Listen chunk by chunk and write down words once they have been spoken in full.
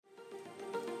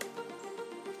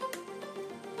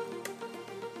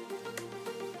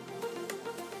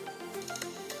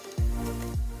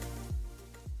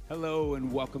Hello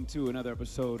and welcome to another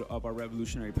episode of our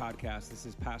Revolutionary Podcast. This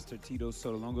is Pastor Tito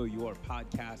Sotolongo, your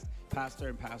podcast pastor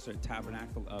and pastor at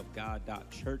Tabernacle of God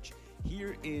Church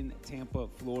here in Tampa,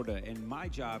 Florida. And my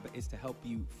job is to help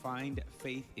you find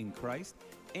faith in Christ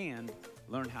and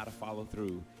learn how to follow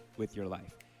through with your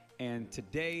life. And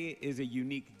today is a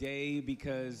unique day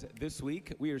because this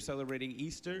week we are celebrating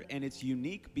Easter, and it's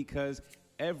unique because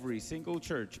every single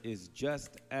church is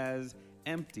just as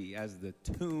empty as the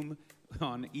tomb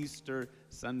on Easter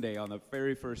Sunday, on the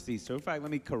very first Easter. In fact,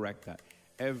 let me correct that.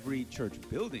 Every church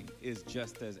building is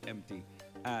just as empty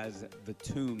as the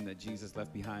tomb that Jesus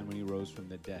left behind when he rose from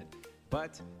the dead.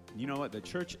 But you know what? The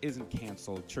church isn't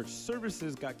canceled. Church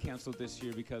services got canceled this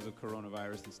year because of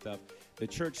coronavirus and stuff. The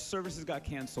church services got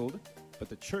canceled, but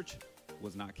the church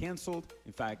was not canceled.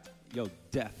 In fact,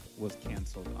 death was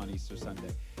canceled on Easter Sunday.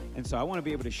 And so I want to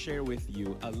be able to share with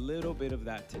you a little bit of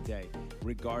that today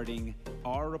regarding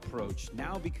our approach.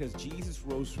 Now, because Jesus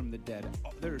rose from the dead,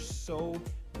 there are so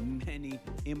many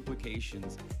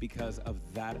implications because of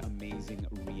that amazing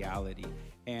reality.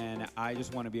 And I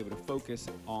just want to be able to focus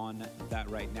on that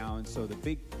right now. And so the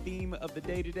big theme of the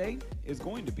day today is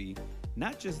going to be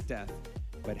not just death,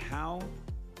 but how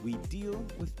we deal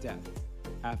with death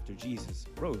after Jesus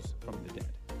rose from the dead.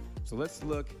 So let's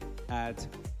look at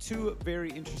two very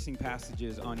interesting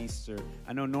passages on Easter.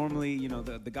 I know normally,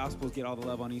 the Gospels get all the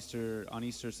love on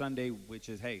Easter Sunday, which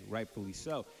is, hey, rightfully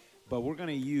so. But we're going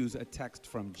to use a text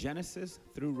from Genesis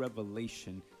through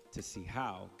Revelation to see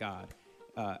how God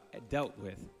dealt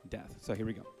with death. So here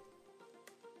we go.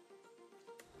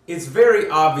 It's very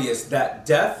obvious that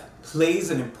death plays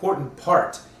an important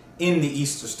part in the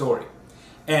Easter story.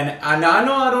 And I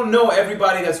don't know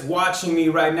everybody that's watching me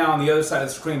right now on the other side of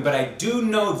the screen, but I do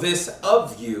know this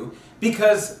of you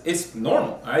because it's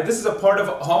normal, all right? This is a part of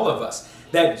all of us,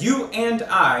 that you and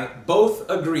I both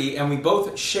agree and we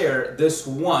both share this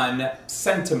one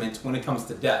sentiment when it comes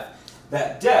to death,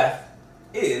 that death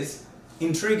is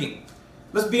intriguing.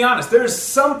 Let's be honest,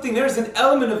 there's an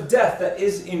element of death that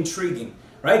is intriguing.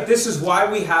 Right? This is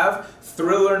why we have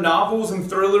thriller novels and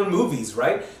thriller movies,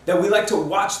 right? That we like to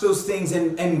watch those things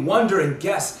and wonder and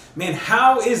guess, man,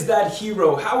 how is that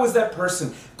hero, how is that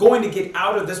person going to get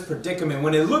out of this predicament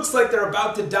when it looks like they're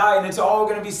about to die and it's all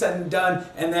going to be said and done,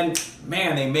 and then,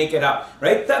 man, they make it out,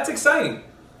 right? That's exciting.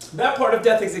 That part of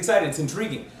death is exciting. It's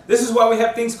intriguing. This is why we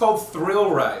have things called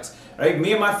thrill rides. Right?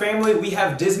 Me and my family, we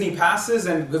have Disney passes,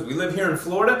 and because we live here in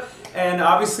Florida, and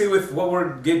obviously with what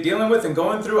we're dealing with and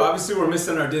going through, obviously we're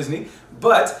missing our Disney.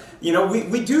 But,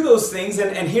 we do those things,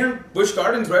 and here in Busch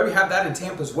Gardens, right, we have that in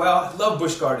Tampa as well. I love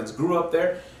Busch Gardens, grew up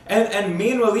there. And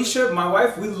me and Alicia, my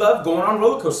wife, we love going on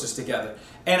roller coasters together.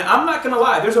 And I'm not going to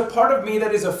lie, there's a part of me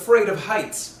that is afraid of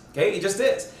heights, okay? It just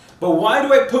is. But why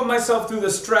do I put myself through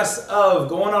the stress of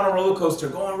going on a roller coaster,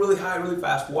 going really high, really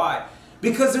fast? Why?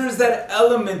 Because there's that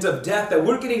element of death that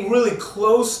we're getting really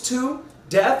close to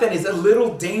death and is a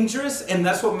little dangerous, and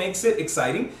that's what makes it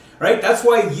exciting, right? That's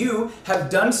why you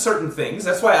have done certain things.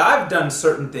 That's why I've done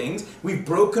certain things. We've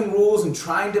broken rules and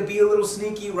trying to be a little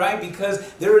sneaky, right? Because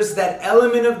there is that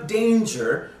element of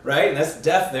danger, right? And that's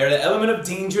death there, the element of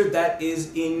danger that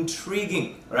is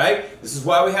intriguing, right? This is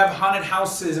why we have haunted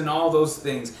houses and all those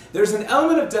things. There's an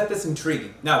element of death that's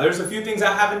intriguing. Now, there's a few things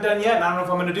I haven't done yet, and I don't know if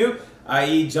I'm going to do,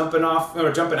 i.e. jumping off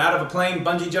or jumping out of a plane,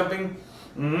 bungee jumping.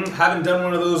 Haven't done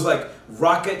one of those like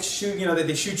rocket shoot, that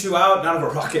they shoot you out, not of a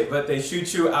rocket, but they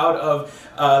shoot you out of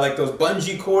like those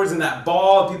bungee cords and that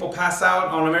ball. People pass out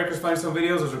on America's Funniest Home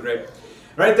Videos. Those are great,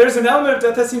 right? There's an element of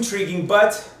death that's intriguing,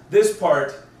 but this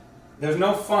part, there's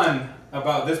no fun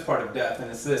about this part of death, and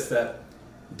it's this, that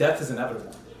death is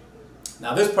inevitable.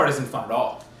 Now this part isn't fun at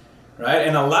all, right?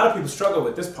 And a lot of people struggle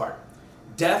with this part.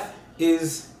 Death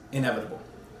is inevitable.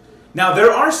 Now,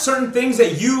 there are certain things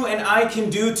that you and I can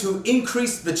do to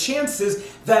increase the chances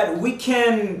that we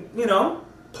can,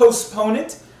 postpone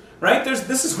it, right?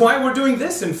 This is why we're doing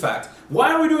this, in fact.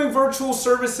 Why are we doing virtual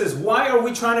services? Why are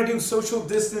we trying to do social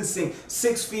distancing,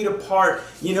 6 feet apart,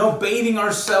 bathing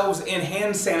ourselves in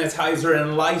hand sanitizer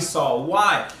and Lysol?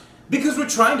 Why? Because we're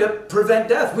trying to prevent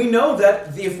death. We know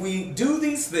that if we do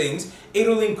these things,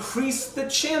 it'll increase the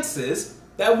chances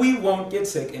that we won't get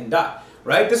sick and die.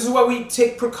 Right? This is why we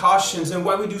take precautions and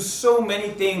why we do so many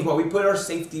things, why we put our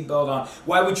safety belt on,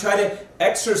 why we try to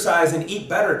exercise and eat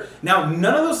better. Now,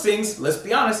 none of those things, let's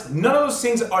be honest, none of those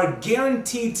things are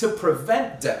guaranteed to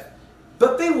prevent death,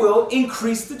 but they will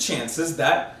increase the chances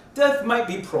that death might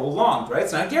be prolonged, right?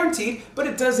 It's not guaranteed, but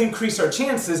it does increase our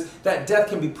chances that death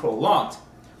can be prolonged.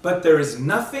 But there is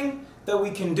nothing that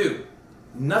we can do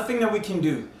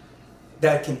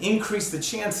that can increase the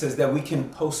chances that we can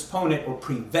postpone it or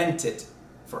prevent it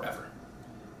forever.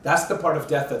 That's the part of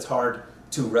death that's hard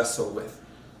to wrestle with.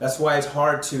 That's why it's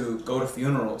hard to go to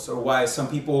funerals, or why some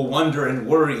people wonder and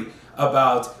worry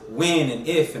about when and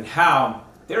if and how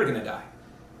they're going to die.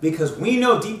 Because we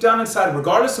know deep down inside,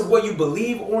 regardless of what you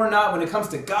believe or not, when it comes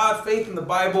to God, faith, and the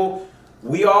Bible,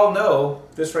 we all know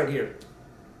this right here,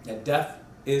 that death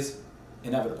is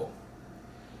inevitable.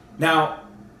 Now,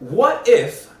 what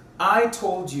if I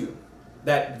told you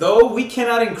that though we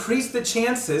cannot increase the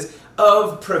chances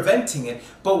of preventing it,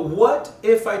 but what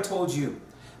if I told you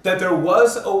that there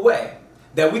was a way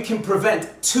that we can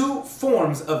prevent 2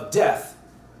 forms of death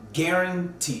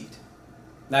guaranteed?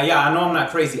 Now, yeah, I know I'm not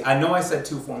crazy. I know I said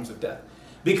 2 forms of death.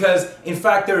 Because, in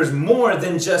fact, there is more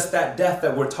than just that death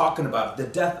that we're talking about, the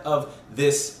death of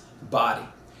this body.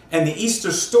 And the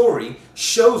Easter story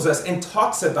shows us and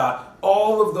talks about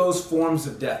all of those forms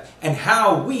of death and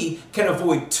how we can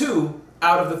avoid 2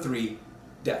 out of the 3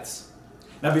 deaths.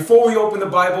 Now, before we open the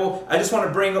Bible, I just want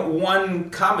to bring one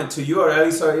comment to you, or at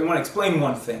least I want to explain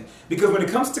one thing. Because when it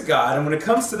comes to God and when it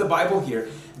comes to the Bible here,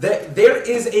 that there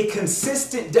is a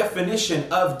consistent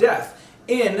definition of death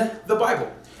in the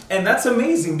Bible. And that's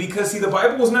amazing because, see, the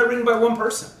Bible was not written by one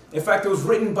person. In fact, it was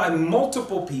written by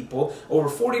multiple people, over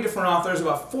 40 different authors,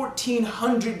 about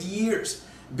 1,400 years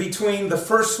between the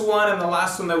first one and the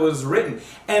last one that was written.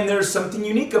 And there's something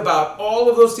unique about all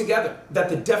of those together, that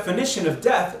the definition of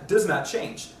death does not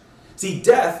change. See,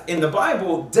 death in the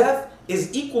Bible, death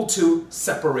is equal to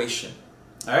separation.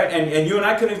 All right, and you and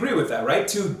I can agree with that, right?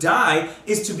 To die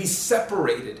is to be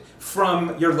separated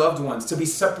from your loved ones, to be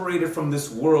separated from this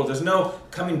world. There's no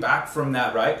coming back from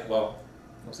that, right? Well,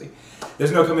 we'll see.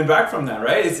 There's no coming back from that,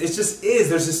 right? It just is.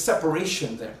 There's a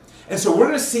separation there. And so we're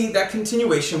going to see that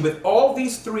continuation with all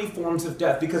these 3 forms of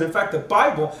death, because in fact the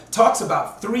Bible talks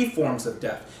about 3 forms of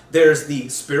death. There's the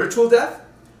spiritual death,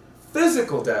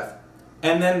 physical death,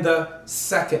 and then the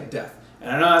second death. And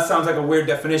I know that sounds like a weird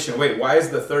definition. Wait, why is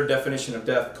the 3rd definition of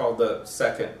death called the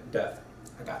second death?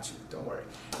 I got you, don't worry.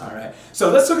 All right,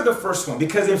 so let's look at the first one,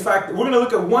 because in fact we're going to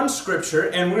look at one scripture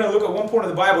and we're going to look at one point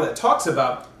of the Bible that talks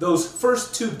about those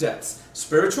first 2 deaths,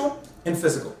 spiritual and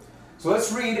physical. So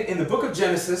let's read in the book of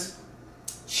Genesis,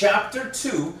 chapter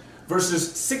 2,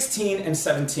 verses 16 and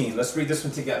 17. Let's read this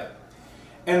one together.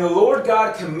 And the Lord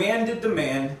God commanded the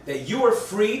man that you are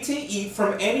free to eat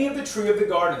from any of the tree of the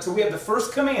garden. So we have the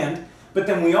first command, but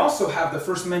then we also have the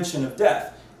first mention of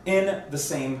death in the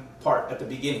same part at the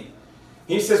beginning.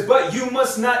 He says, but you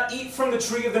must not eat from the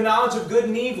tree of the knowledge of good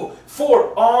and evil,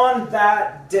 for on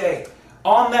that day.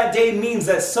 On that day means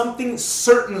that something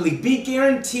certainly, be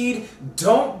guaranteed,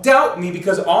 don't doubt me,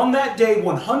 because on that day,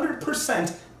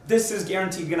 100%, this is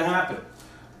guaranteed going to happen.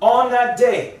 On that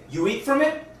day, you eat from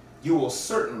it, you will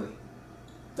certainly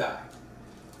die.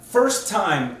 First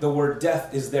time the word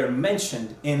death is there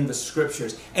mentioned in the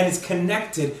scriptures, and it's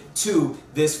connected to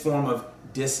this form of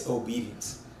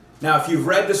disobedience. Now, if you've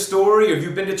read the story, or if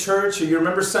you've been to church, or you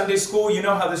remember Sunday school, you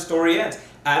know how the story ends.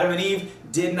 Adam and Eve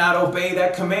did not obey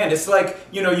that command. It's like,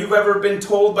 you've ever been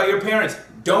told by your parents,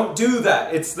 don't do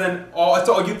that. It's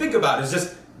all you think about is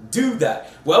just do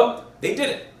that. Well, they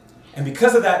didn't. And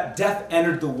because of that, death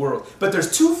entered the world. But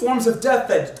there's 2 forms of death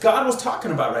that God was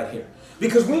talking about right here.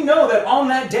 Because we know that on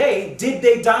that day, did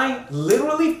they die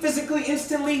literally, physically,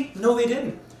 instantly? No, they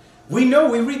didn't. We know,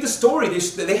 we read the story,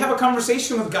 they have a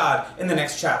conversation with God in the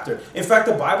next chapter. In fact,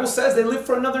 the Bible says they lived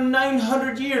for another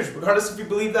 900 years, regardless if you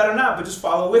believe that or not, but just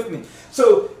follow with me.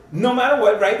 So, no matter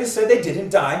what, right, they said they didn't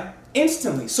die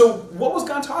instantly. So, what was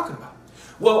God talking about?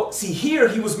 Well, see, here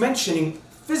he was mentioning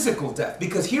physical death,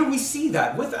 because here we see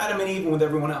that with Adam and Eve and with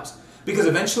everyone else. Because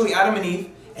eventually Adam and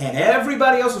Eve and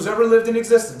everybody else who's ever lived in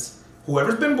existence,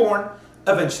 whoever's been born,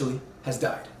 eventually has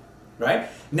died. Right?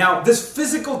 Now, this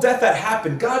physical death that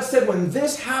happened, God said when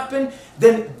this happened,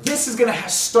 then this is going to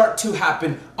start to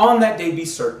happen on that day, be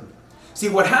certain. See,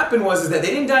 what happened was that they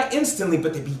didn't die instantly,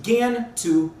 but they began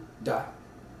to die.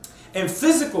 And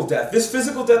physical death, this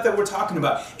physical death that we're talking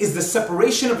about, is the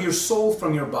separation of your soul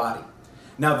from your body.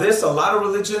 Now this, a lot of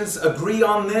religions agree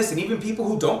on this, and even people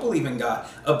who don't believe in God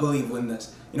believe in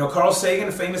this. Carl Sagan,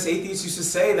 a famous atheist, used to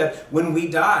say that when we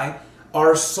die,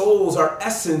 our souls, our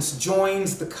essence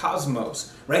joins the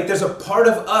cosmos, right? There's a part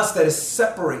of us that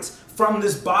separates from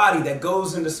this body that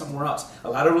goes into somewhere else. A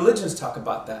lot of religions talk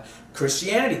about that.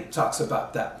 Christianity talks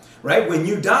about that, right? When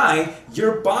you die,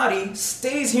 your body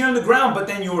stays here on the ground, but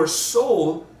then your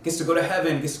soul gets to go to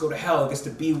heaven, gets to go to hell, gets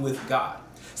to be with God.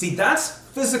 See, that's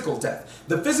physical death.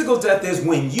 The physical death is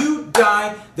when you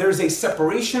die, there's a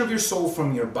separation of your soul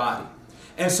from your body.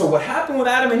 And so what happened with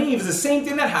Adam and Eve is the same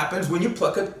thing that happens when you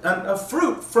pluck a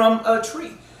fruit from a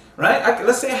tree, right?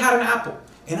 Let's say I had an apple,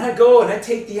 and I go and I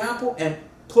take the apple and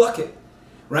pluck it.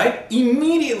 right?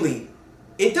 Immediately,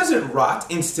 it doesn't rot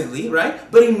instantly, right?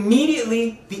 But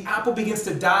immediately, the apple begins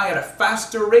to die at a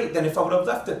faster rate than if I would have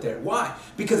left it there. Why?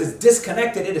 Because it's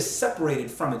disconnected. It is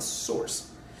separated from its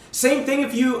source. Same thing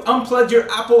if you unplug your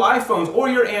Apple iPhones or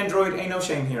your Android. Ain't no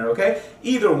shame here, okay?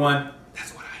 Either one,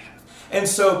 that's what I have. And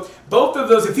so both of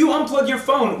those, if you unplug your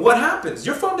phone, what happens?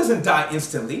 Your phone doesn't die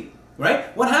instantly,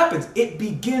 right? What happens? It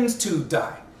begins to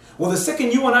die. Well, the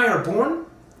second you and I are born,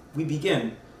 we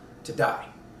begin to die.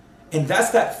 And that's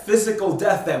that physical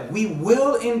death that we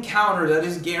will encounter that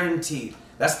is guaranteed.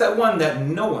 That's that one that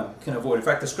no one can avoid. In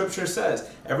fact, the scripture says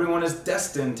everyone is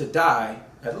destined to die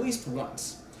at least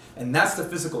once. And that's the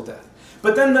physical death.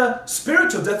 But then the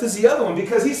spiritual death is the other one,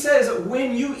 because he says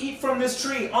when you eat from this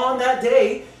tree on that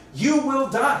day, you will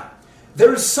die.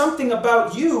 There is something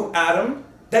about you, Adam,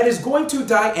 that is going to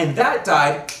die, and that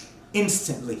died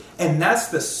instantly. And that's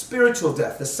the spiritual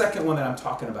death, the second one that I'm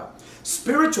talking about.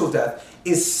 Spiritual death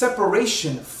is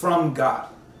separation from God.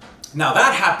 Now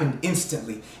that happened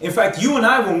instantly. In fact, you and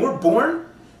I, when we're born,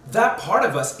 that part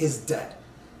of us is dead.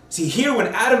 See, here when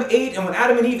Adam ate and when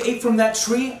Adam and Eve ate from that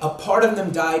tree, a part of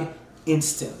them died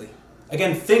instantly.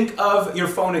 Again, think of your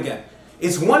phone again.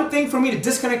 It's one thing for me to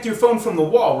disconnect your phone from the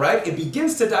wall, right? It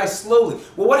begins to die slowly.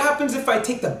 Well, what happens if I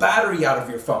take the battery out of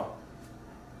your phone?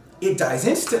 It dies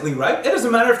instantly, right? It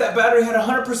doesn't matter if that battery had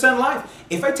 100% life.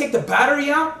 If I take the battery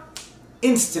out,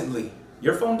 instantly,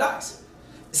 your phone dies.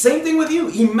 Same thing with you.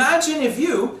 Imagine if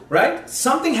you, right,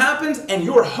 something happens and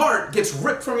your heart gets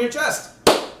ripped from your chest.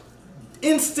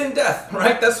 Instant death,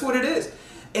 right? That's what it is.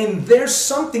 And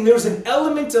there's an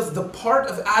element of the part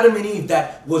of Adam and Eve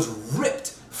that was ripped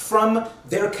from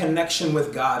their connection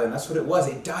with God. And that's what it was.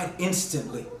 It died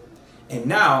instantly. And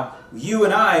now, you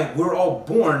and I, we're all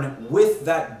born with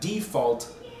that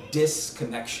default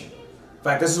disconnection. In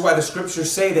fact, this is why the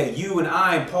scriptures say that you and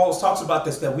I, and Paul talks about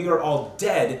this, that we are all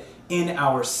dead in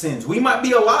our sins. We might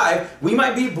be alive, we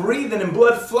might be breathing and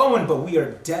blood flowing, but we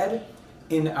are dead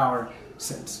in our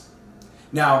sins.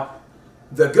 Now,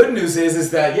 the good news is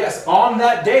that, yes, on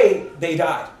that day, they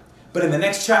died. But in the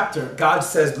next chapter, God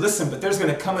says, listen, but there's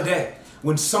going to come a day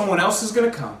when someone else is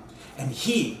going to come, and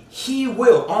he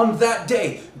will, on that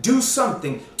day, do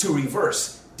something to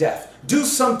reverse death. Do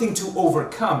something to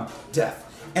overcome death.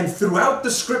 And throughout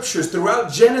the scriptures,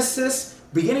 throughout Genesis,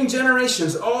 beginning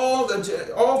generations, all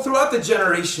throughout the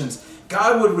generations,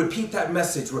 God would repeat that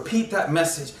message,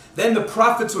 Then the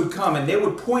prophets would come and they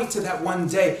would point to that one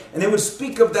day and they would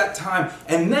speak of that time.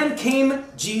 And then came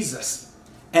Jesus.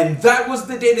 And that was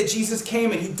the day that Jesus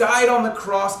came and he died on the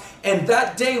cross. And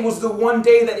that day was the one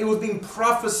day that it was being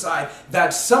prophesied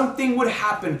that something would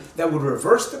happen that would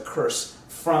reverse the curse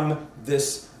from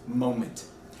this moment.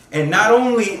 And not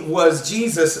only was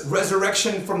Jesus'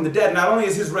 resurrection from the dead, not only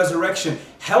is his resurrection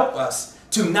help us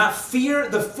to not fear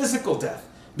the physical death,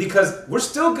 because we're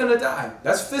still going to die.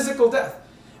 That's physical death.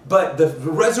 But the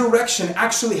resurrection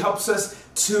actually helps us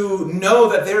to know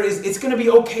that it's going to be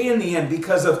okay in the end,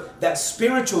 because of that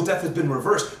spiritual death has been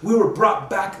reversed. We were brought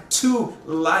back to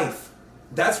life.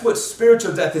 That's what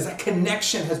spiritual death is. That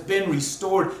connection has been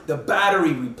restored, the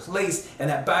battery replaced, and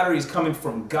that battery is coming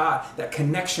from God, that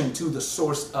connection to the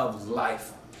source of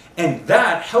life. And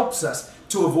that helps us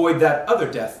to avoid that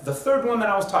other death, the third one that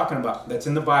I was talking about, that's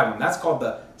in the Bible, and that's called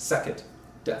the second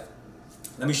death.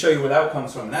 Let me show you where that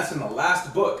comes from. And that's in the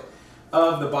last book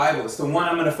of the Bible. It's the one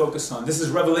I'm going to focus on. This is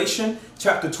Revelation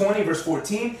chapter 20, verse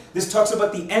 14. This talks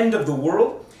about the end of the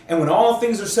world. And when all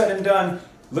things are said and done,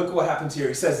 look what happens here.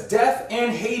 He says, death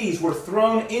and Hades were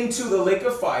thrown into the lake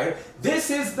of fire.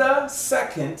 This is the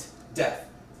second death,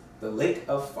 the lake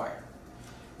of fire.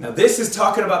 Now this is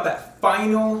talking about that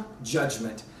final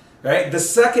judgment. Right? The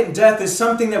second death is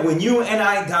something that when you and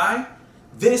I die,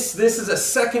 this is a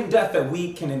second death that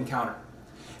we can encounter.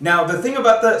 Now, the thing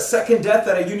about the second death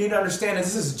that you need to understand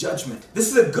is this is judgment. This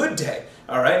is a good day,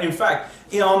 all right? In fact,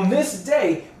 on this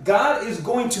day, God is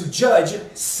going to judge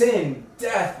sin,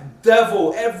 death,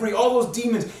 devil, all those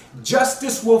demons.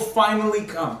 Justice will finally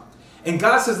come. And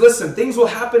God says, listen, things will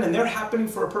happen, and they're happening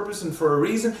for a purpose and for a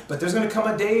reason, but there's going to come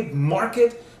a day, mark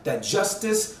it, that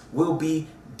justice will be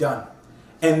done.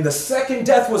 And the second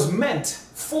death was meant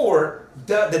for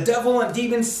the devil and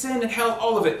demons, sin and hell,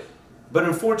 all of it. But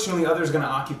unfortunately, others are going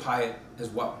to occupy it as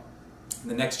well. In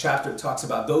the next chapter, it talks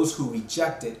about those who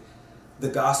rejected the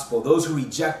gospel, those who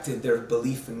rejected their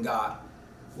belief in God,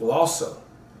 will also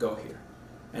go here.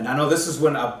 And I know this is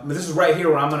right here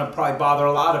where I'm going to probably bother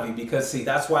a lot of you, because see,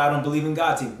 that's why I don't believe in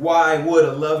God. See, why would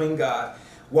a loving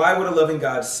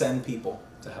God send people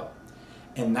to hell?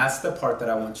 And that's the part that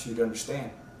I want you to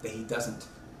understand, that he doesn't.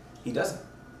 He doesn't.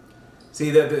 See,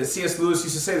 the C.S. Lewis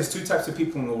used to say there's two types of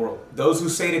people in the world. Those who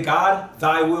say to God,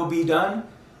 thy will be done,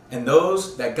 and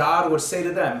those that God would say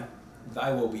to them,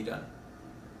 thy will be done.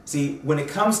 See, when it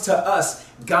comes to us,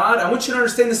 God, I want you to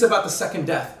understand this about the second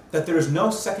death, that there is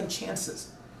no second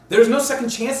chances. There's no second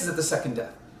chances at the second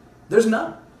death. There's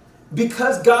none.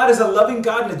 Because God is a loving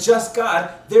God and a just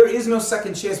God, there is no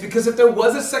second chance. Because if there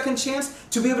was a second chance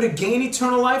to be able to gain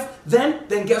eternal life, then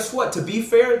guess what? To be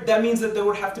fair, that means that there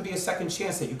would have to be a second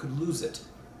chance that you could lose it.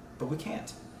 But we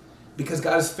can't. Because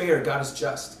God is fair, God is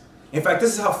just. In fact,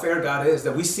 this is how fair God is.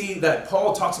 That we see that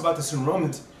Paul talks about this in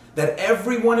Romans, that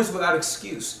everyone is without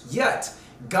excuse. Yet,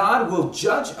 God will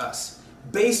judge us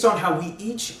based on how we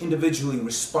each individually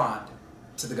respond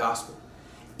to the gospel.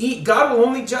 God will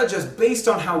only judge us based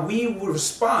on how we will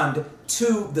respond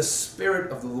to the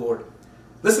Spirit of the Lord.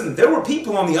 Listen, there were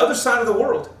people on the other side of the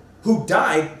world who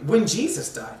died when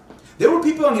Jesus died. There were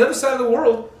people on the other side of the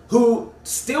world who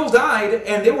still died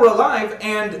and they were alive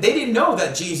and they didn't know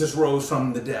that Jesus rose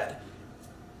from the dead.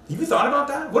 Have you thought about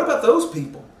that? What about those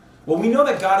people? Well, we know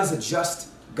that God is a just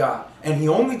God, and He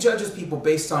only judges people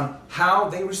based on how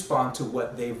they respond to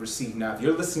what they've received. Now, if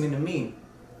you're listening to me,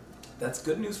 that's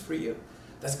good news for you.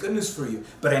 That's good news for you.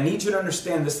 But I need you to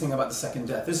understand this thing about the second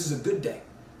death. This is a good day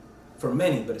for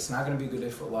many, but it's not going to be a good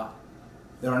day for a lot.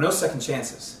 There are no second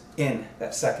chances in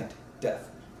that second death.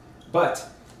 But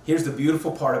here's the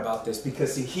beautiful part about this,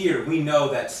 because see, here we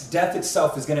know that death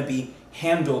itself is going to be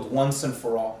handled once and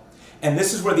for all. And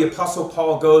this is where the Apostle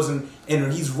Paul goes and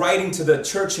he's writing to the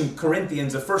church in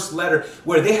Corinthians, the first letter,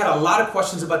 where they had a lot of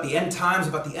questions about the end times,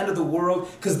 about the end of the world,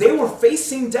 because they were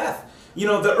facing death. You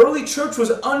know, the early church was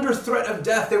under threat of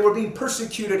death. They were being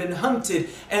persecuted and hunted.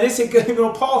 And they said,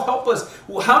 Paul, help us.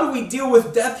 Well, how do we deal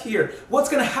with death here? What's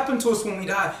going to happen to us when we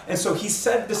die? And so he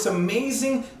said this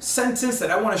amazing sentence that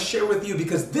I want to share with you,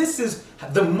 because this is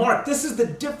the mark. This is the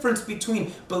difference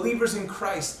between believers in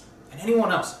Christ and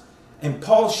anyone else. And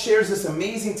Paul shares this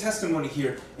amazing testimony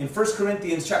here in 1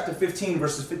 Corinthians chapter 15,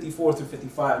 verses 54 through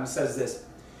 55. And it says this.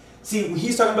 See,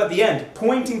 he's talking about the end,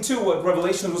 pointing to what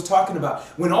Revelation was talking about.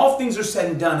 When all things are said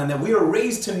and done, and that we are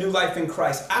raised to new life in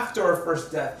Christ after our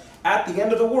first death, at the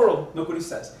end of the world, look what he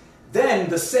says. Then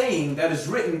the saying that is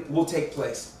written will take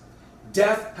place.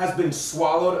 Death has been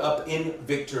swallowed up in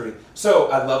victory. So,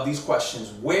 I love these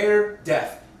questions. Where,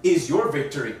 death, is your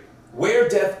victory? Where,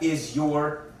 death, is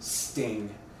your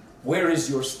sting? Where is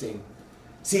your sting?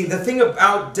 See, the thing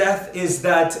about death is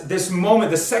that this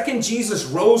moment, the second Jesus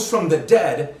rose from the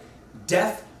dead,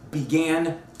 death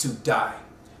began to die.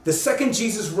 The second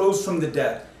Jesus rose from the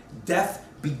dead, death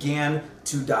began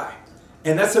to die.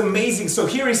 And that's amazing. So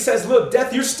here he says, look,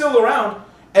 death, you're still around.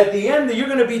 At the end, you're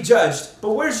going to be judged.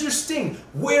 But where's your sting?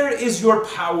 Where is your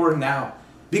power now?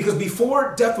 Because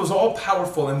before, death was all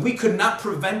powerful, and we could not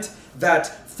prevent that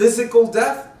physical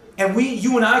death. And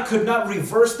you and I could not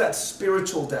reverse that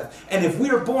spiritual death. And if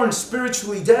we are born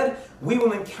spiritually dead, we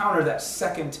will encounter that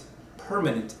second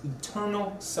permanent,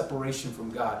 eternal separation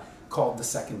from God called the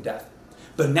second death.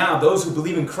 But now, those who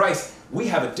believe in Christ, we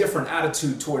have a different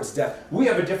attitude towards death. We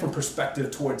have a different perspective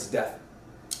towards death.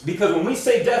 Because when we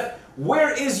say death,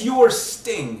 where is your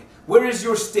sting? Where is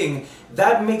your sting?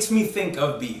 That makes me think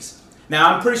of bees.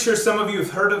 Now, I'm pretty sure some of you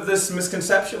have heard of this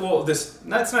misconception. Well, that's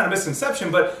not a misconception,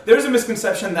 but there's a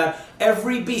misconception that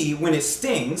every bee, when it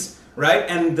stings, right,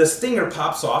 and the stinger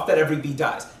pops off, that every bee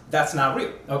dies. That's not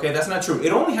real, okay? That's not true.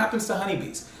 It only happens to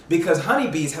honeybees, because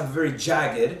honeybees have a very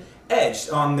jagged edge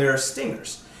on their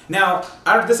stingers. Now,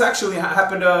 this actually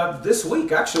happened this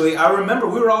week, actually. I remember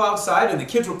we were all outside, and the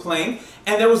kids were playing,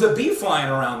 and there was a bee flying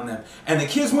around them. And the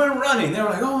kids went running. They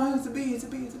were like, oh, it's a bee, it's a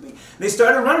bee, it's a bee. They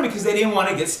started running because they didn't want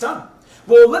to get stung.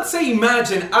 Well, let's say,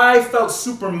 imagine I felt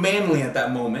super manly at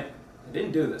that moment. I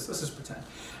didn't do this. Let's just pretend.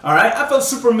 All right? I felt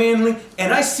super manly,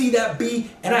 and I see that bee,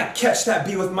 and I catch that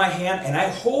bee with my hand, and I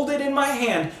hold it in my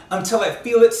hand until I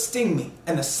feel it sting me.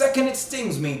 And the second it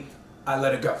stings me, I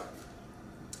let it go.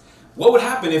 What would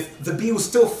happen if the bee was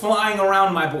still flying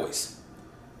around my boys?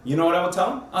 You know what I would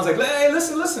tell them? I was like, hey,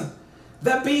 listen.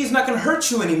 That bee is not going to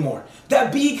hurt you anymore.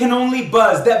 That bee can only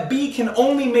buzz. That bee can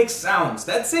only make sounds.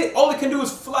 That's it. All it can do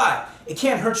is fly. It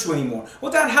can't hurt you anymore.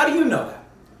 Well, Dad, how do you know that?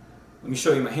 Let me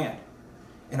show you my hand.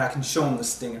 And I can show them the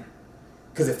stinger.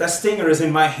 Because if that stinger is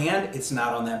in my hand, it's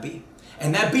not on that bee.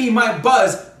 And that bee might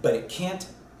buzz, but it can't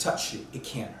touch you. It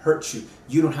can't hurt you.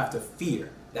 You don't have to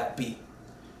fear that bee.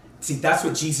 See, that's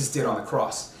what Jesus did on the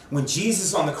cross. When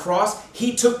Jesus on the cross,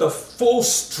 he took the full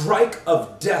strike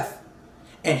of death.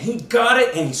 And he got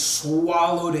it and he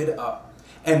swallowed it up.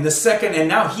 And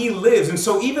now he lives. And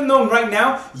so even though right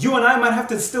now you and I might have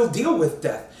to still deal with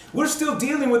death, we're still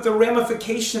dealing with the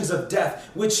ramifications of death,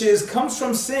 which comes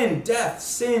from sin, death,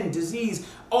 sin, disease,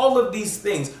 all of these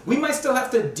things. We might still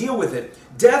have to deal with it.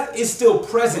 Death is still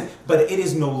present, but it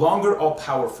is no longer all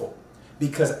powerful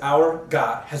because our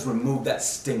God has removed that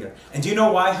stinger. And do you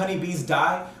know why honeybees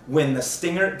die when the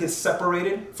stinger gets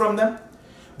separated from them?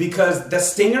 Because the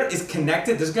stinger is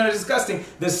connected, this is kind of disgusting,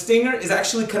 the stinger is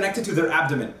actually connected to their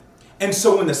abdomen. And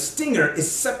so when the stinger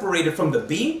is separated from the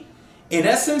bee, in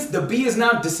essence, the bee is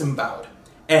now disemboweled.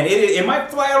 And it might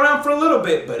fly around for a little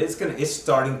bit, but it's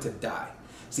starting to die.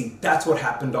 See, that's what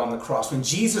happened on the cross. When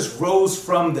Jesus rose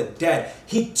from the dead,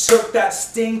 he took that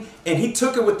sting and he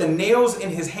took it with the nails in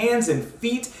his hands and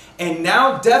feet. And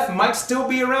now death might still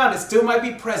be around. It still might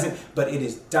be present, but it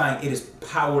is dying. It is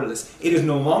powerless. It is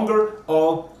no longer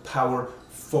all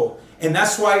powerful. And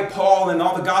that's why Paul and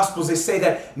all the Gospels, they say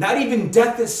that not even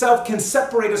death itself can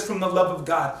separate us from the love of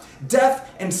God.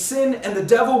 Death and sin and the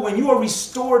devil, when you are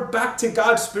restored back to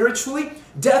God spiritually,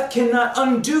 death cannot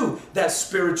undo that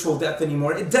spiritual death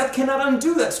anymore. Death cannot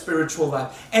undo that spiritual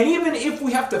life. And even if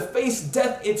we have to face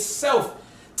death itself,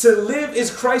 to live is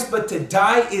Christ, but to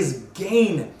die is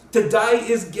gain. To die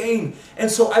is gain. And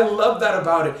so I love that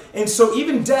about it. And so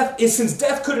even since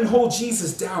death couldn't hold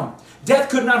Jesus down, death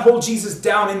could not hold Jesus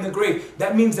down in the grave.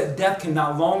 That means that death can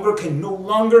no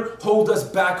longer hold us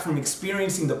back from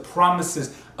experiencing the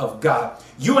promises of God.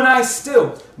 You and I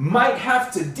still might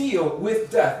have to deal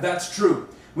with death. That's true.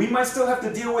 We might still have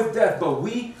to deal with death, but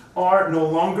we are no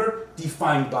longer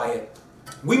defined by it.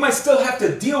 We might still have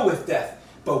to deal with death,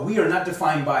 but we are not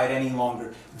defined by it any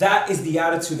longer. That is the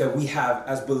attitude that we have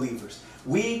as believers.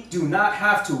 We do not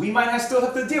have to. We might still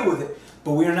have to deal with it,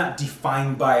 but we are not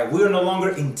defined by it. We are no longer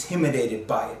intimidated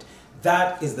by it.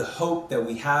 That is the hope that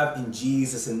we have in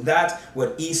Jesus, and that's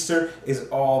what Easter is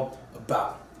all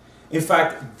about. In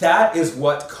fact, that is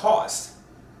what caused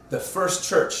the first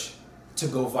church to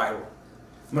go viral.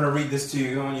 I'm going to read this to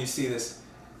you when you see this.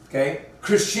 Okay?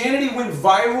 Christianity went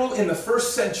viral in the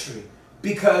first century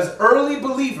because early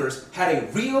believers had a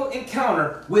real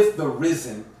encounter with the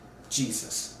risen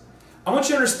Jesus. I want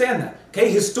you to understand that.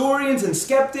 Okay? Historians and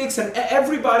skeptics and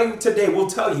everybody today will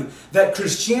tell you that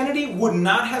Christianity would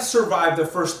not have survived the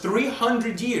first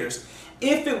 300 years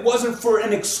if it wasn't for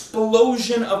an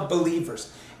explosion of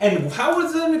believers. And how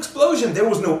was it an explosion? There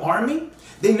was no army.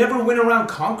 They never went around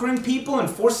conquering people and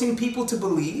forcing people to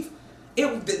believe.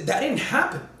 That didn't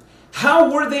happen.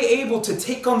 How were they able to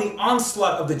take on the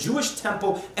onslaught of the Jewish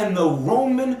temple and the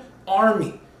Roman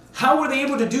army? How were they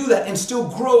able to do that and still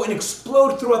grow and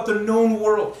explode throughout the known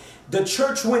world? The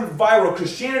church went viral.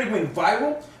 Christianity went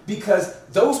viral because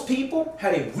those people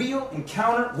had a real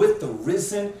encounter with the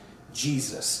risen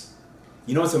Jesus.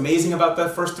 You know what's amazing about the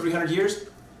first 300 years?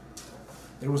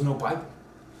 There was no Bible.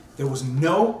 There was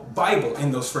no Bible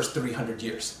in those first 300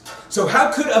 years. So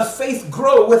how could a faith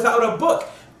grow without a book?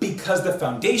 Because the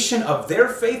foundation of their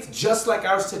faith, just like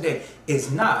ours today,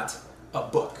 is not a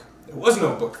book. There was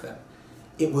no book then.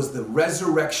 It was the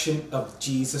resurrection of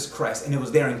Jesus Christ, and it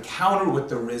was their encounter with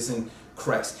the risen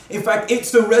Christ. In fact,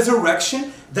 it's the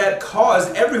resurrection that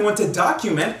caused everyone to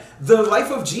document the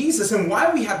life of Jesus and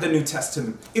why we have the New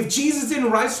Testament. If Jesus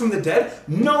didn't rise from the dead,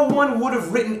 no one would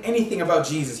have written anything about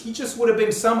Jesus. He just would have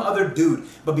been some other dude.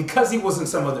 But because he wasn't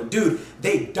some other dude,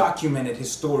 they documented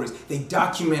his stories. They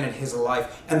documented his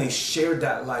life, and they shared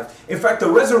that life. In fact,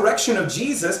 the resurrection of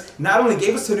Jesus not only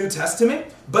gave us the New Testament,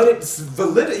 but it's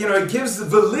validity, it gives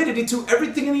validity to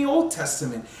everything in the Old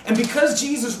Testament. And because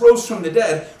Jesus rose from the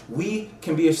dead, we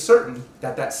can be certain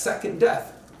that that second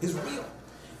death is real.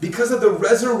 Because of the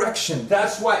resurrection.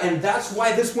 That's why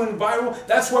this went viral.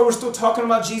 That's why we're still talking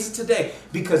about Jesus today.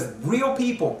 Because real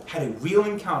people had a real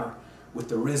encounter with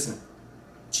the risen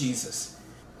Jesus.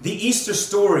 The Easter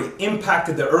story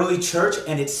impacted the early church,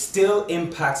 and it still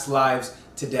impacts lives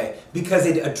today because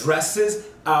it addresses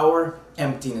our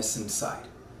emptiness inside.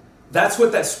 That's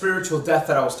what that spiritual death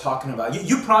that I was talking about.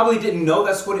 You probably didn't know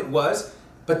that's what it was,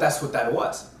 but that's what that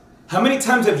was. How many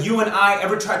times have you and I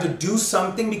ever tried to do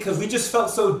something because we just felt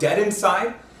so dead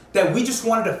inside that we just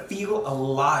wanted to feel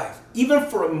alive, even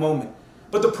for a moment?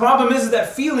 But the problem is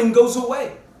that feeling goes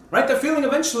away, right? The feeling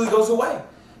eventually goes away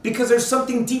because there's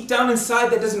something deep down inside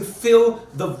that doesn't fill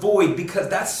the void, because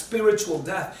that's spiritual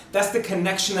death. That's the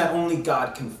connection that only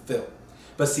God can fill.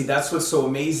 But see, that's what's so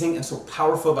amazing and so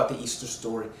powerful about the Easter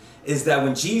story, is that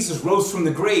when Jesus rose from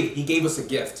the grave, he gave us a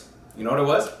gift. You know what it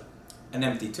was? An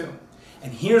empty tomb.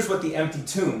 And here's what the empty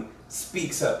tomb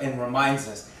speaks of and reminds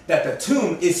us. That the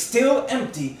tomb is still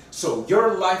empty, so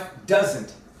your life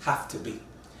doesn't have to be.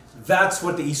 That's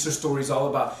what the Easter story is all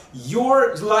about.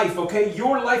 Your life, okay?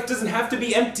 Your life doesn't have to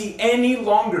be empty any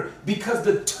longer because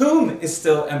the tomb is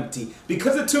still empty.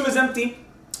 Because the tomb is empty,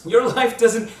 your life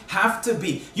doesn't have to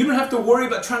be. You don't have to worry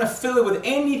about trying to fill it with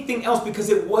anything else because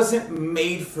it wasn't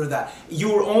made for that.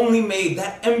 You were only made,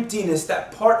 that emptiness,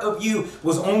 that part of you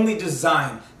was only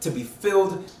designed to be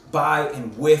filled by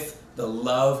and with the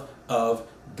love of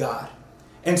God.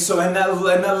 And so, and that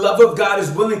love of God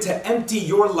is willing to empty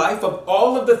your life of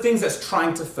all of the things that's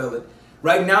trying to fill it.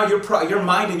 Right now, your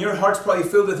mind and your heart's probably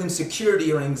filled with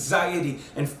insecurity or anxiety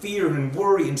and fear and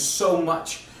worry and so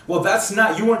much. Well, that's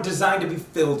not, you weren't designed to be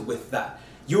filled with that.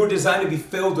 You were designed to be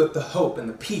filled with the hope and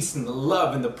the peace and the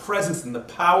love and the presence and the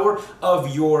power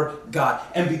of your God.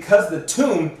 And because the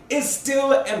tomb is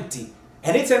still empty,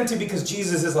 and it's empty because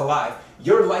Jesus is alive,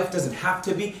 your life doesn't have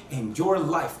to be, and your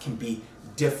life can be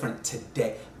different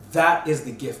today. That is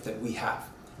the gift that we have.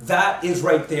 That is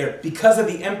right there. Because of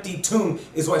the empty tomb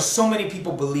is why so many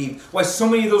people believed, why so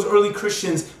many of those early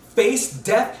Christians faced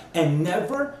death and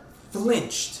never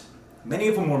flinched. Many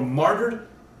of them were martyred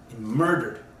and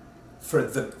murdered.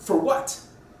 For what?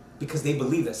 Because they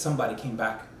believed that somebody came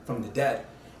back from the dead,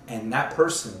 and that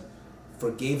person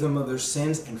forgave them of their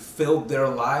sins and filled their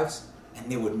lives,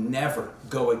 and they would never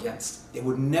go against. They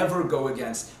would never go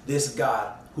against this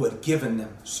God who had given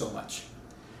them so much.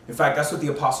 In fact, that's what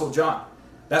the Apostle John.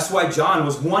 That's why John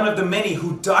was one of the many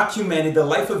who documented the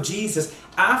life of Jesus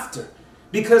after.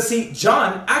 Because, see,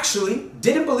 John actually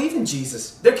didn't believe in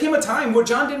Jesus. There came a time where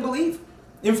John didn't believe.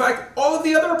 In fact, all of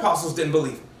the other apostles didn't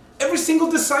believe. Every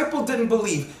single disciple didn't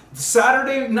believe.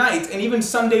 Saturday night and even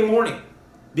Sunday morning.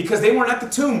 Because they weren't at the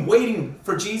tomb waiting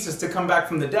for Jesus to come back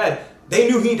from the dead. They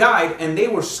knew he died and they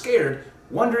were scared,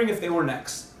 wondering if they were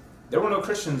next. There were no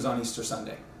Christians on Easter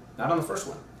Sunday. Not on the first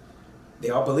one.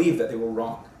 They all believed that they were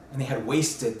wrong. And they had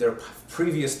wasted their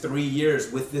previous 3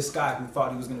 years with this guy who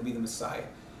thought he was going to be the Messiah.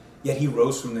 Yet he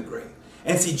rose from the grave.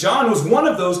 And see, John was one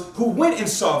of those who went and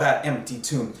saw that empty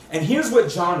tomb. And here's what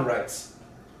John writes.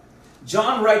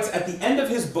 John writes at the end of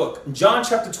his book, John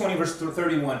chapter 20, verse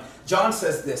 31, John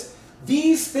says this: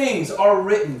 these things are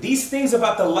written, these things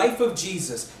about the life of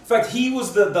Jesus. In fact, he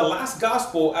was the last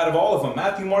gospel out of all of them.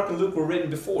 Matthew, Mark, and Luke were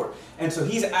written before. And so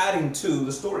he's adding to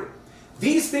the story.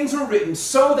 These things are written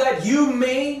so that you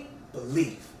may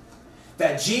believe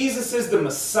that Jesus is the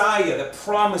Messiah, the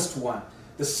promised one,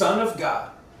 the Son of God,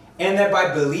 and that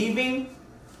by believing,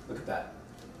 look at that,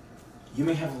 you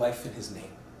may have life in his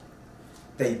name.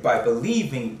 That by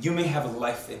believing, you may have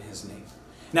life in his name.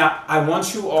 Now, I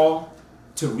want you all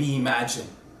to reimagine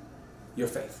your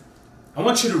faith. I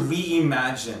want you to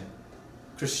reimagine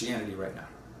Christianity right now.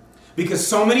 Because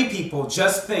so many people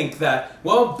just think that,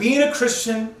 well, being a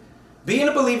Christian, being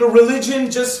a believer,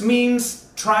 religion just means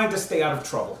trying to stay out of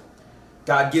trouble.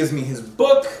 God gives me his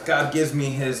book, God gives me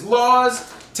his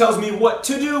laws, tells me what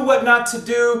to do, what not to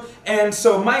do, and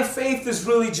so my faith is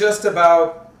really just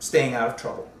about staying out of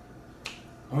trouble.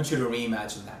 I want you to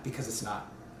reimagine that, because it's not.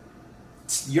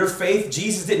 Your faith,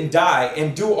 Jesus didn't die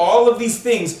and do all of these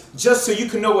things just so you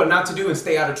can know what not to do and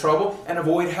stay out of trouble and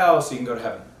avoid hell so you can go to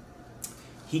heaven.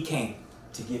 He came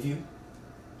to give you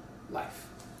life.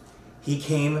 He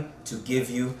came to give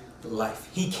you life.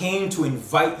 He came to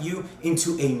invite you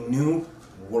into a new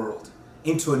world.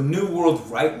 Into a new world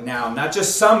right now. Not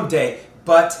just someday,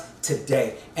 but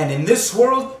today. And in this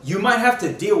world, you might have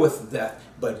to deal with death,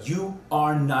 but you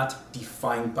are not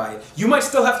defined by it. You might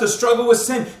still have to struggle with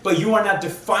sin, but you are not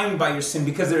defined by your sin,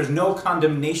 because there is no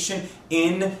condemnation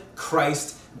in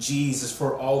Christ Jesus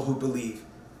for all who believe.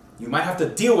 You might have to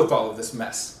deal with all of this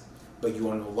mess, but you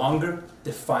are no longer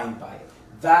defined by it.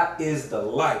 That is the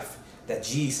life that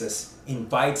Jesus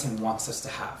invites and wants us to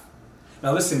have.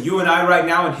 Now listen, you and I right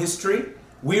now in history,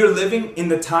 we are living in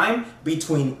the time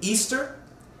between Easter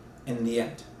and the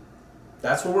end.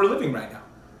 That's where we're living right now.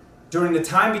 During the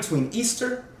time between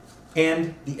Easter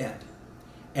and the end.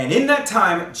 And in that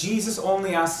time, Jesus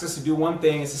only asks us to do one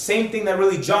thing. It's the same thing that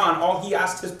really John, all he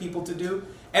asked his people to do.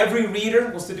 Every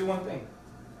reader was to do one thing.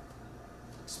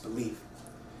 Just believe.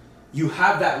 You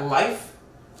have that life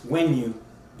when you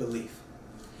believe.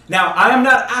 Now, I am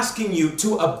not asking you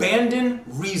to abandon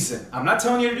reason. I'm not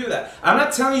telling you to do that. I'm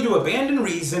not telling you to abandon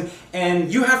reason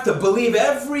and you have to believe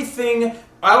everything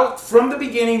out from the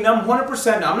beginning,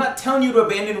 100%. I'm not telling you to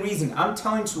abandon reason. I'm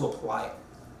telling you to apply it.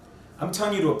 I'm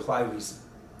telling you to apply reason.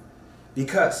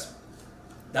 Because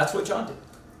that's what John did.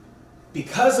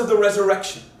 Because of the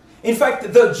resurrection. In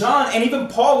fact, John and even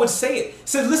Paul would say it.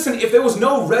 Said, listen, if there was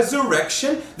no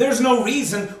resurrection, there's no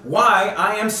reason why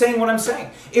I am saying what I'm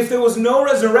saying. If there was no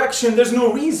resurrection, there's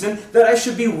no reason that I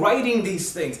should be writing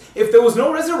these things. If there was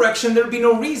no resurrection, there'd be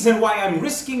no reason why I'm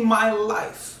risking my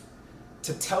life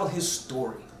to tell his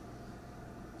story.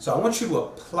 So I want you to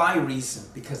apply reason,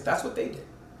 because that's what they did.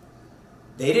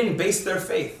 They didn't base their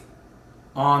faith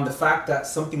on the fact that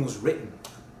something was written.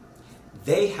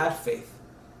 They had faith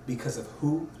because of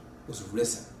who was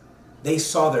risen. They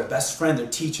saw their best friend, their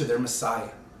teacher, their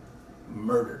Messiah,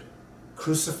 murdered,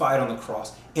 crucified on the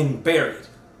cross, and buried.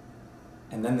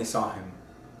 And then they saw him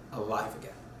alive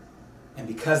again. And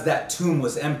because that tomb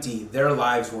was empty, their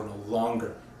lives were no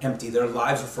longer empty. Their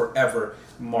lives were forever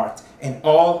marked. And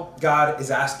all God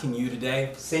is asking you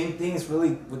today, same thing is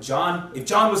really with John. If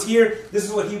John was here, this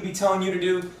is what he would be telling you to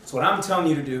do. It's what I'm telling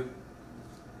you to do.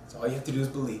 So all you have to do is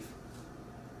believe.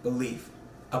 Believe.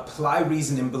 Apply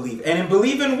reason and believe. And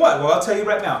believe in what? Well, I'll tell you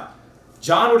right now.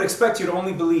 John would expect you to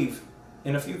only believe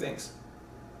in a few things.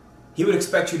 He would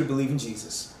expect you to believe in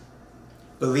Jesus.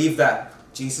 Believe that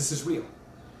Jesus is real.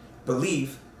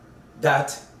 Believe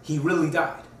that he really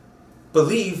died.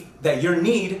 Believe that your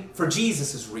need for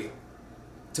Jesus is real.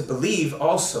 To believe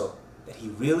also that he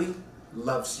really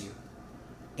loves you.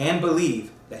 And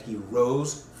believe that he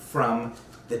rose from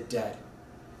the dead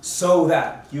so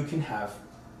that you can have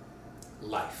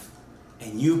life.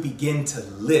 And you begin to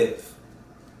live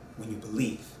when you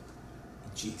believe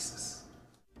in Jesus.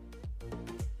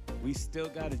 We still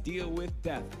got to deal with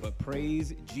death, but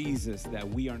praise Jesus that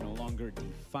we are no longer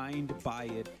defined by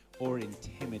it or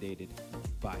intimidated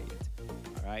by it.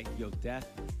 All right? Your death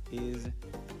is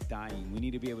dying. We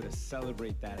need to be able to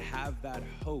celebrate that, have that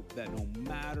hope that no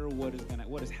matter what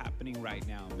is happening right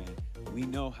now, man, we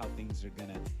know how things are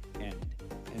gonna end.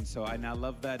 And so I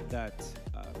love that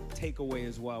takeaway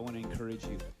as well. I want to encourage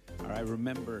you. All right,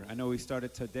 remember, I know we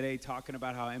started today talking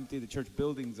about how empty the church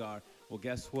buildings are. Well,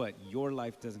 guess what? Your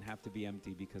life doesn't have to be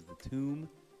empty because the tomb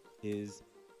is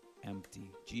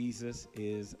empty. Jesus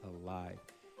is alive.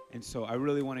 And so I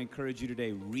really want to encourage you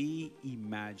today,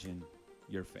 reimagine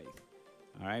your faith.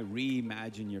 All right,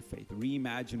 reimagine your faith.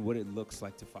 Reimagine what it looks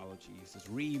like to follow Jesus.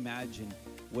 Reimagine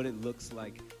what it looks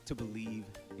like to believe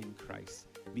in Christ.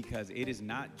 Because it is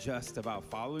not just about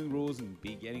following rules and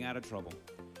getting out of trouble.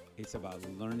 It's about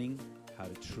learning how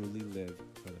to truly live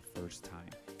for the first time.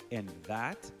 And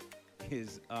that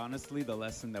is honestly the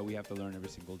lesson that we have to learn every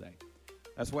single day.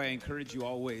 That's why I encourage you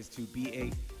always to be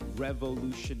a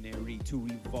revolutionary, to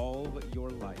revolve your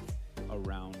life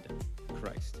around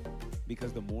Christ.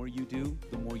 Because the more you do,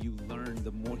 the more you learn,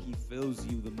 the more he fills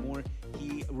you, the more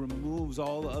he removes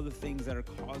all the other things that are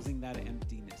causing that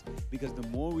emptiness. Because the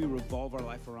more we revolve our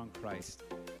life around Christ,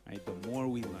 right, the more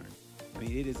we learn. I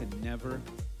mean, it is a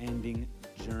never-ending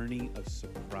journey of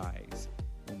surprise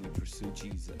when we pursue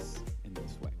Jesus in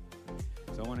this way.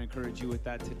 So I want to encourage you with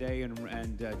that today,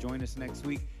 and join us next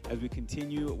week as we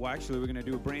continue. Well, actually, we're going to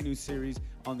do a brand new series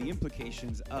on the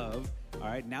implications of, all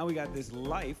right, now we got this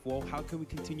life. Well, how can we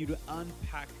continue to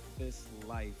unpack this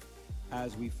life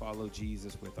as we follow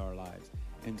Jesus with our lives?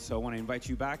 And so I want to invite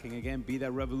you back, and again, be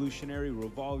that revolutionary,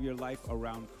 revolve your life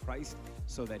around Christ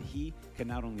so that he can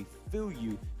not only fill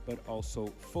you, but also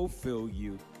fulfill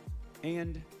you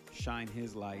and shine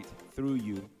his light through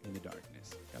you in the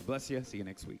darkness. God bless you. See you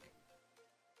next week.